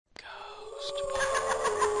In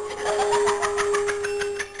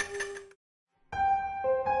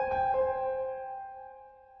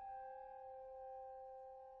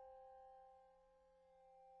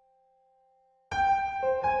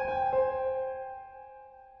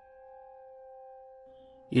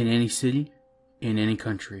any city, in any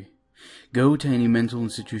country, go to any mental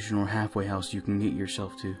institution or halfway house you can get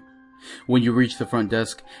yourself to. When you reach the front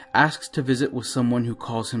desk, ask to visit with someone who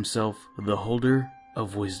calls himself the Holder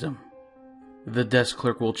of Wisdom. The desk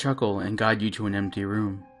clerk will chuckle and guide you to an empty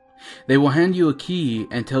room. They will hand you a key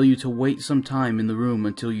and tell you to wait some time in the room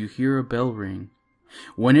until you hear a bell ring.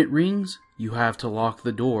 When it rings, you have to lock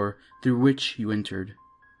the door through which you entered.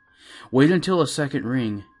 Wait until a second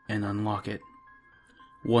ring and unlock it.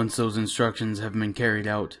 Once those instructions have been carried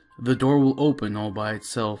out, the door will open all by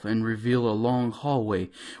itself and reveal a long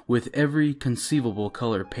hallway with every conceivable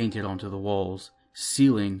color painted onto the walls,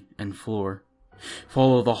 ceiling, and floor.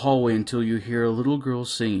 Follow the hallway until you hear a little girl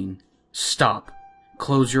singing. Stop!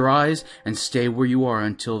 Close your eyes and stay where you are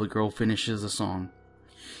until the girl finishes the song.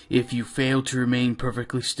 If you fail to remain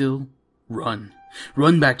perfectly still, run.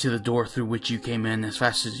 Run back to the door through which you came in as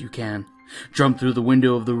fast as you can. Jump through the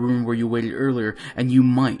window of the room where you waited earlier, and you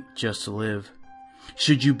might just live.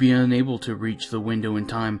 Should you be unable to reach the window in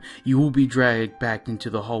time, you will be dragged back into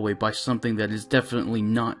the hallway by something that is definitely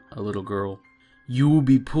not a little girl. You will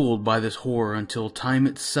be pulled by this horror until time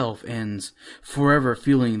itself ends, forever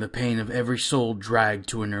feeling the pain of every soul dragged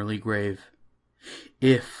to an early grave.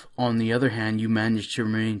 If, on the other hand, you manage to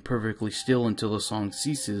remain perfectly still until the song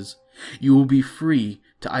ceases, you will be free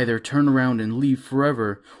to either turn around and leave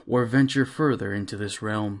forever or venture further into this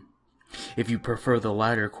realm. If you prefer the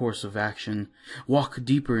latter course of action, walk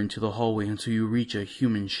deeper into the hallway until you reach a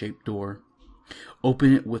human-shaped door.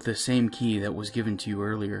 Open it with the same key that was given to you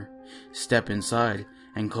earlier. Step inside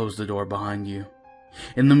and close the door behind you.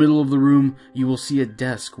 In the middle of the room, you will see a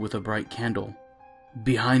desk with a bright candle.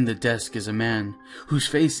 Behind the desk is a man whose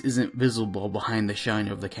face isn't visible behind the shine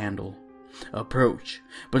of the candle. Approach,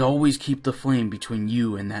 but always keep the flame between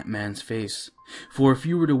you and that man's face. For if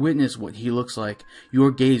you were to witness what he looks like, your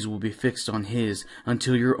gaze will be fixed on his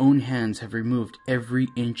until your own hands have removed every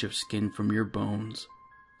inch of skin from your bones.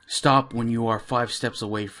 Stop when you are 5 steps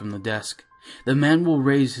away from the desk. The man will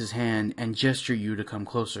raise his hand and gesture you to come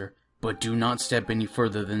closer, but do not step any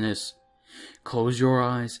further than this. Close your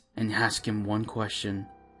eyes and ask him one question.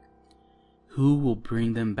 Who will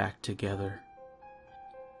bring them back together?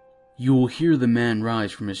 You will hear the man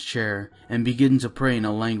rise from his chair and begin to pray in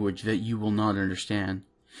a language that you will not understand.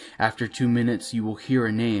 After 2 minutes you will hear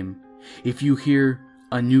a name. If you hear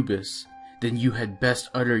Anubis, then you had best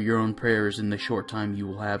utter your own prayers in the short time you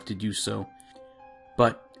will have to do so.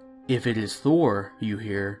 But if it is Thor you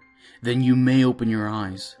hear, then you may open your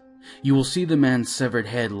eyes. You will see the man's severed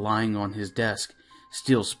head lying on his desk,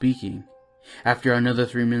 still speaking. After another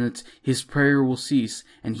 3 minutes, his prayer will cease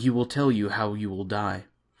and he will tell you how you will die.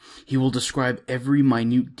 He will describe every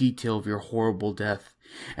minute detail of your horrible death,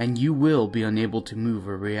 and you will be unable to move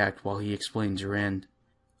or react while he explains your end.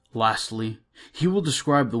 Lastly, he will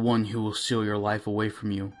describe the one who will steal your life away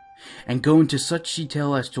from you, and go into such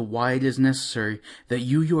detail as to why it is necessary that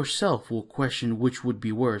you yourself will question which would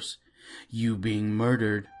be worse, you being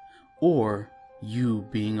murdered, or you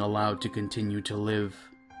being allowed to continue to live.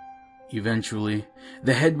 Eventually,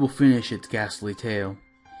 the head will finish its ghastly tale.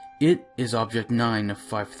 It is Object 9 of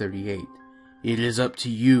 538. It is up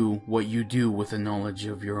to you what you do with the knowledge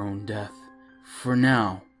of your own death. For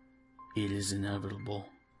now, it is inevitable.